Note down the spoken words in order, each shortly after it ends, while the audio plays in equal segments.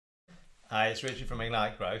Hi, it's Richard from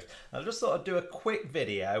Ignite Growth. I just thought I'd do a quick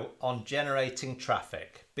video on generating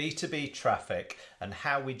traffic, B2B traffic, and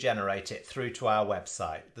how we generate it through to our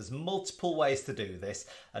website. There's multiple ways to do this,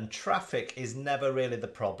 and traffic is never really the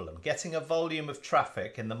problem. Getting a volume of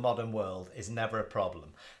traffic in the modern world is never a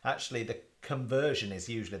problem. Actually, the conversion is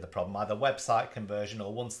usually the problem, either website conversion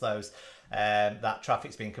or once those that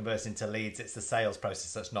traffic's been converted into leads, it's the sales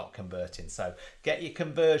process that's not converting. So get your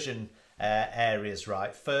conversion areas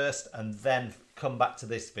right first, and then come back to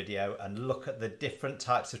this video and look at the different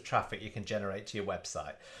types of traffic you can generate to your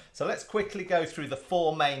website. So let's quickly go through the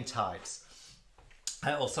four main types.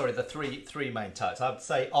 The three main types. I'd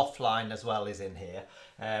say offline as well is in here,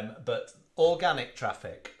 but organic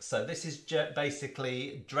traffic. So this is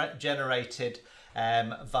basically generated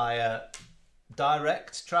via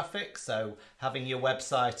direct traffic, so having your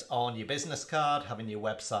website on your business card, having your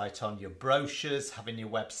website on your brochures, having your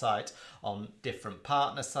website on different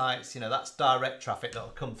partner sites. You know, that's direct traffic that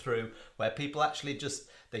will come through where people actually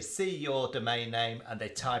they see your domain name and they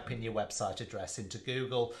type in your website address into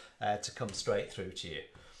Google to come straight through to you.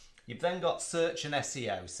 You've then got search and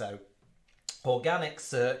SEO. So organic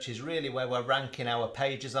search is really where we're ranking our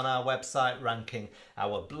pages on our website, ranking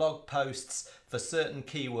our blog posts for certain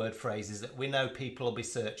keyword phrases that we know people will be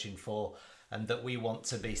searching for and that we want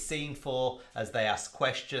to be seen for as they ask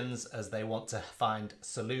questions, as they want to find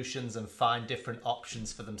solutions and find different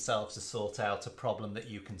options for themselves to sort out a problem that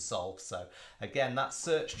you can solve. So again, that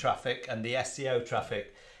search traffic and the SEO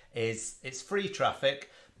traffic it's free traffic,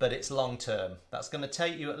 but it's long term. That's going to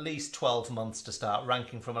take you at least 12 months to start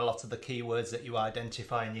ranking from a lot of the keywords that you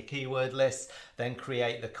identify in your keyword list, then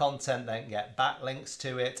create the content, then get backlinks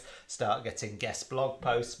to it, start getting guest blog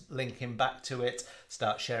posts linking back to it,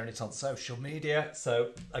 start sharing it on social media. So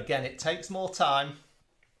again, it takes more time,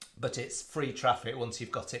 but it's free traffic once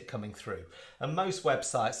you've got it coming through. And most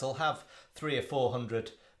websites will have 300 or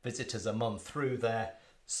 400 visitors a month through their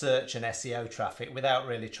search and SEO traffic without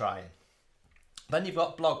really trying. Then you've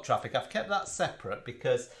got blog traffic. I've kept that separate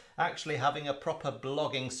because actually having a proper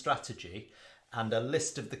blogging strategy and a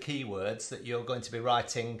list of the keywords that you're going to be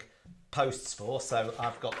writing posts for. So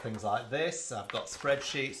I've got things like this, I've got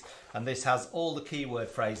spreadsheets, and this has all the keyword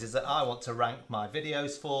phrases that I want to rank my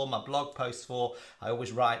videos for, my blog posts for. I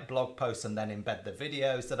always write blog posts and then embed the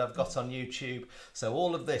videos that I've got on YouTube. So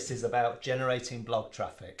all of this is about generating blog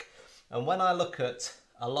traffic. And when I look at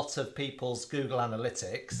a lot of people's Google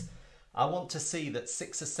Analytics, I want to see that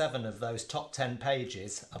 6 or 7 of those top 10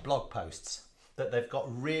 pages are blog posts, that they've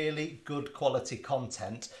got really good quality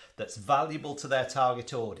content that's valuable to their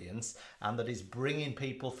target audience and that is bringing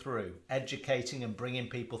people through, educating and bringing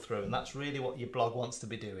people through. And that's really what your blog wants to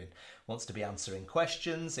be doing. It wants to be answering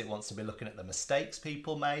questions. It wants to be looking at the mistakes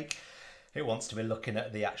people make. It wants to be looking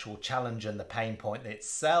at the actual challenge and the pain point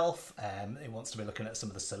itself. It wants to be looking at some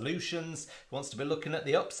of the solutions. It wants to be looking at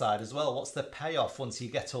the upside as well. What's the payoff once you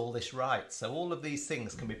get all this right? So all of these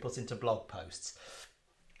things can be put into blog posts.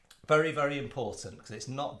 Very, very important because it's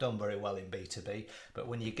not done very well in B2B. But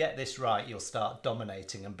when you get this right, you'll start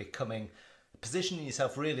dominating and positioning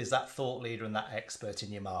yourself really as that thought leader and that expert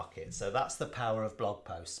in your market. So that's the power of blog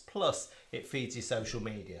posts. Plus, it feeds your social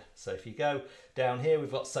media. So if you go down here,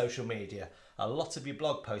 we've got social media. A lot of your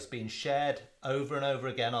blog posts being shared over and over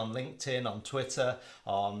again on LinkedIn, on Twitter,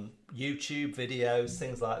 on YouTube videos,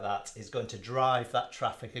 things like that is going to drive that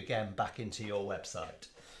traffic again back into your website.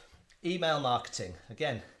 Email marketing.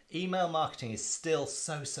 Again, email marketing is still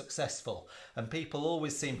so successful, and people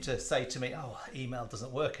always seem to say to me, oh, email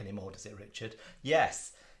doesn't work anymore, does it, Richard?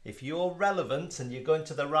 Yes, if you're relevant and you're going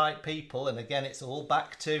to the right people, and again, it's all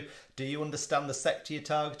back to, do you understand the sector you're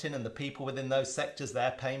targeting and the people within those sectors,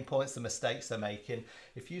 their pain points, the mistakes they're making?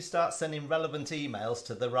 If you start sending relevant emails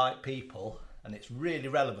to the right people, and it's really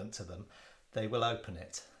relevant to them, they will open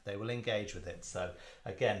it. They will engage with it. So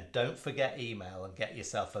again, don't forget email and get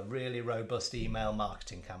yourself a really robust email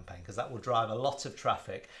marketing campaign because that will drive a lot of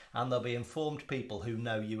traffic and there'll be informed people who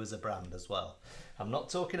know you as a brand as well. I'm not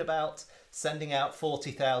talking about sending out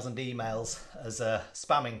 40,000 emails as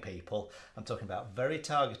spamming people. I'm talking about very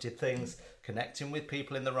targeted things, connecting with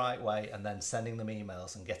people in the right way and then sending them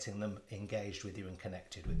emails and getting them engaged with you and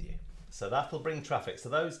connected with you. So that'll bring traffic. So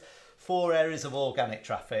those 4 areas of organic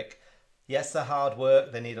traffic, yes, they're hard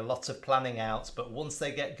work, they need a lot of planning out, but once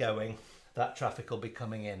they get going, that traffic will be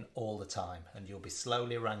coming in all the time and you'll be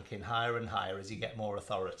slowly ranking higher and higher as you get more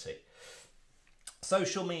authority.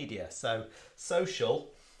 Social media. So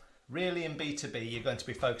social, really in B2B, you're going to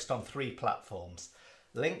be focused on 3 platforms: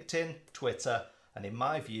 LinkedIn, Twitter, and in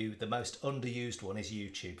my view, the most underused one is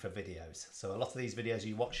YouTube for videos. So a lot of these videos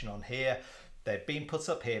you're watching on here, They've been put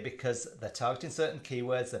up here because they're targeting certain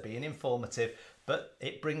keywords, they're being informative, but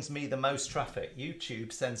it brings me the most traffic.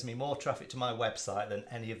 YouTube sends me more traffic to my website than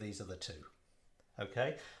any of these other two.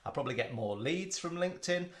 Okay, I probably get more leads from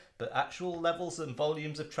LinkedIn, but actual levels and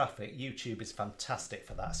volumes of traffic, YouTube is fantastic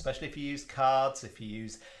for that, especially if you use cards, if you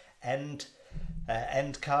use end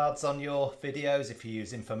cards on your videos, if you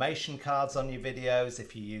use information cards on your videos,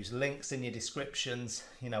 if you use links in your descriptions,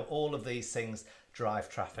 you know, all of these things drive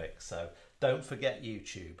traffic. So don't forget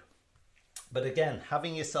YouTube. But again,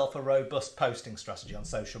 having yourself a robust posting strategy on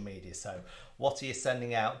social media. So what are you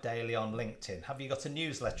sending out daily on LinkedIn? Have you got a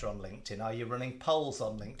newsletter on LinkedIn? Are you running polls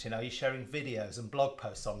on LinkedIn? Are you sharing videos and blog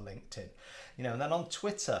posts on LinkedIn? You know, and then on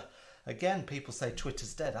Twitter, again, people say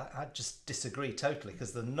Twitter's dead. I just disagree totally,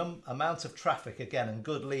 because the amount of traffic, again, and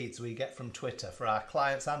good leads we get from Twitter for our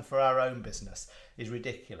clients and for our own business is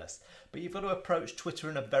ridiculous. But you've got to approach Twitter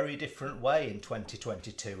in a very different way in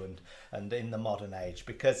 2022 and in the modern age,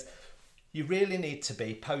 because you really need to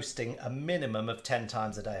be posting a minimum of 10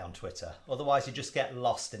 times a day on Twitter. Otherwise, you just get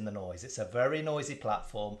lost in the noise. It's a very noisy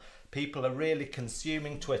platform. People are really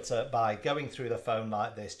consuming Twitter by going through the phone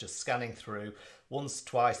like this, just scanning through. Once,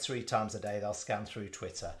 twice, 3 times a day, they'll scan through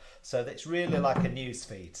Twitter. So it's really like a news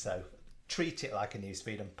feed. So treat it like a news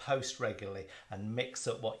feed and post regularly and mix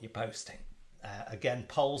up what you're posting. Again,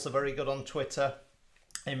 polls are very good on Twitter.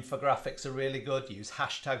 Infographics are really good. Use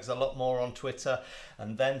hashtags a lot more on Twitter,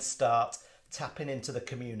 and then start tapping into the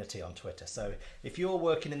community on Twitter. So if you're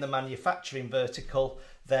working in the manufacturing vertical,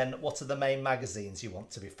 then what are the main magazines you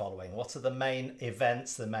want to be following? What are the main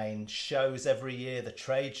events, the main shows every year, the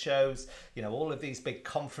trade shows, you know, all of these big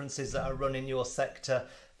conferences that are run in your sector?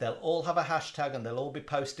 They'll all have a hashtag and they'll all be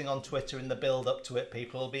posting on Twitter in the build up to it.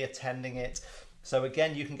 People will be attending it. So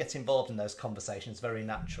again, you can get involved in those conversations very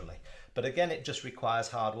naturally. But again, it just requires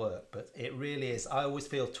hard work. But it really is. I always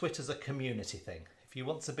feel Twitter's a community thing. If you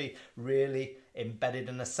want to be really embedded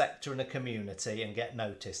in a sector and a community and get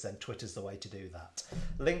noticed, then Twitter's the way to do that.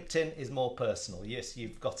 LinkedIn is more personal. Yes,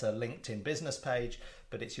 you've got a LinkedIn business page,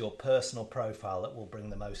 but it's your personal profile that will bring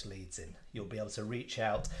the most leads in. You'll be able to reach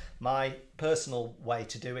out. My personal way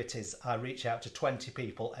to do it is I reach out to 20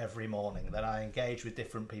 people every morning. Then I engage with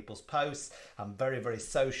different people's posts. I'm very, very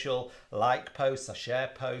social, like posts, I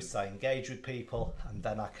share posts, I engage with people, and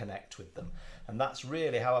then I connect with them. And that's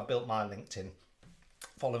really how I built my LinkedIn.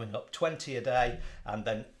 Following up 20 a day, and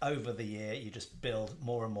then over the year you just build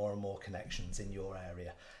more and more and more connections in your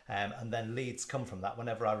area, and then leads come from that.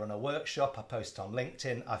 Whenever I run a workshop, I post on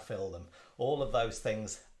LinkedIn, I fill them. All of those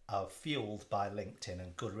things are fueled by LinkedIn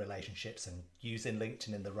and good relationships and using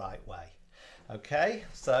LinkedIn in the right way. Okay,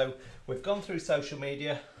 so we've gone through social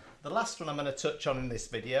media. The last one I'm going to touch on in this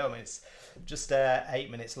video, I mean, it's just 8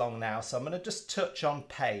 minutes long now, so I'm going to just touch on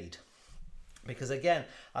paid. Because again,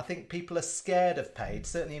 I think people are scared of paid,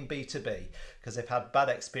 certainly in B2B, because they've had bad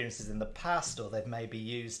experiences in the past, or they've maybe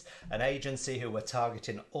used an agency who were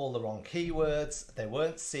targeting all the wrong keywords. They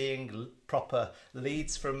weren't seeing proper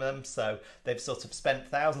leads from them, so they've sort of spent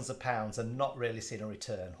thousands of pounds and not really seen a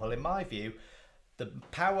return. Well, in my view, the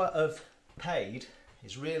power of paid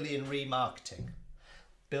is really in remarketing.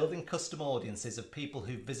 Building custom audiences of people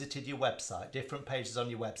who've visited your website, different pages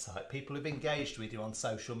on your website, people who've engaged with you on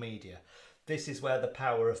social media. This is where the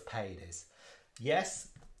power of paid is. Yes,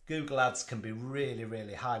 Google Ads can be really,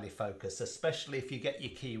 really highly focused, especially if you get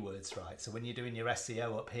your keywords right. So when you're doing your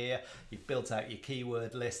SEO up here, you've built out your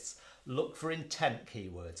keyword lists, look for intent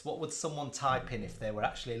keywords. What would someone type in if they were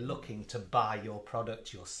actually looking to buy your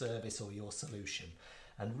product, your service, or your solution?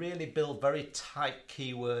 And really build very tight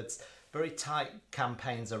keywords, very tight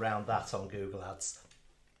campaigns around that on Google Ads.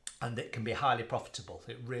 And it can be highly profitable.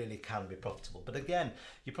 It really can be profitable. But again,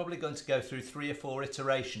 you're probably going to go through 3 or 4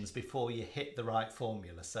 iterations before you hit the right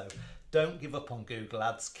formula. So don't give up on Google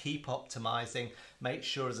Ads. Keep optimizing. Make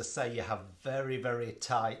sure, as I say, you have very, very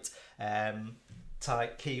tight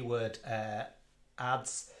keyword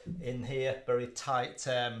ads in here. Very tight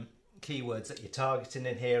keywords that you're targeting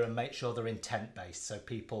in here, and make sure they're intent based, so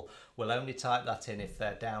people will only type that in if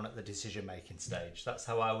they're down at the decision making stage. That's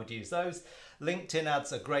how I would use those. LinkedIn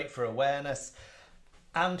ads are great for awareness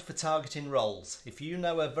and for targeting roles. If you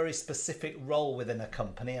know a very specific role within a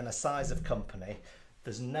company and a size of company,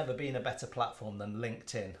 there's never been a better platform than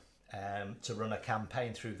LinkedIn to run a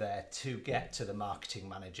campaign through there to get to the marketing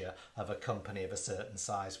manager of a company of a certain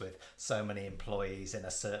size with so many employees in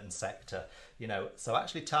a certain sector. You know, so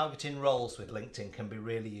actually targeting roles with LinkedIn can be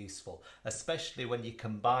really useful, especially when you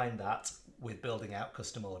combine that with building out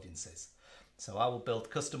custom audiences. So I will build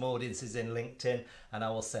custom audiences in LinkedIn, and I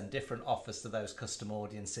will send different offers to those custom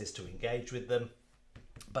audiences to engage with them.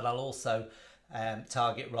 But I'll also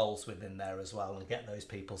target roles within there as well, and get those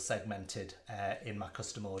people segmented in my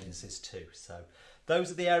custom audiences too. So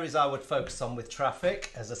those are the areas I would focus on with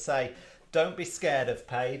traffic. As I say, don't be scared of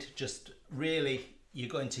paid. Just really, you're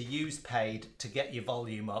going to use paid to get your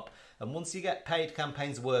volume up. And once you get paid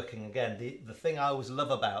campaigns working, again, the thing I always love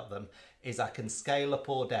about them is I can scale up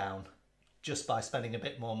or down just by spending a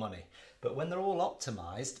bit more money. But when they're all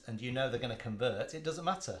optimized and you know they're going to convert, it doesn't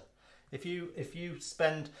matter. If you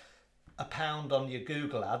spend £1 on your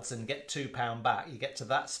Google ads and get £2 back, you get to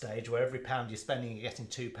that stage where every pound you're spending you're getting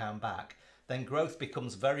 £2 back, then growth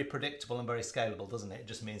becomes very predictable and very scalable, doesn't it? It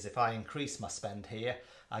just means if I increase my spend here,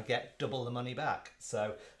 I get double the money back.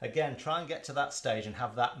 So again, try and get to that stage and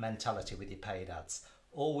have that mentality with your paid ads.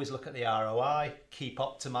 Always look at the ROI, keep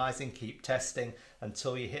optimizing, keep testing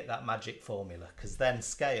until you hit that magic formula, because then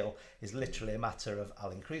scale is literally a matter of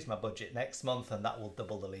I'll increase my budget next month and that will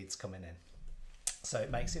double the leads coming in. So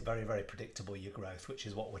it makes it very, very predictable, your growth, which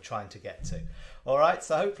is what we're trying to get to. All right,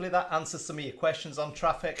 so hopefully that answers some of your questions on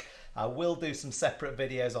traffic. I will do some separate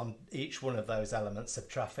videos on each one of those elements of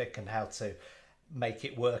traffic and how to make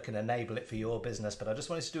it work and enable it for your business. But I just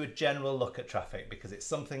wanted to do a general look at traffic because it's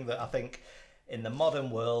something that I think in the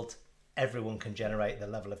modern world, everyone can generate the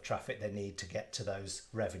level of traffic they need to get to those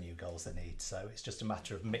revenue goals they need. So it's just a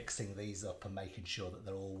matter of mixing these up and making sure that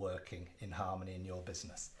they're all working in harmony in your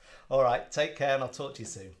business. All right, take care and I'll talk to you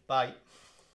soon. Bye.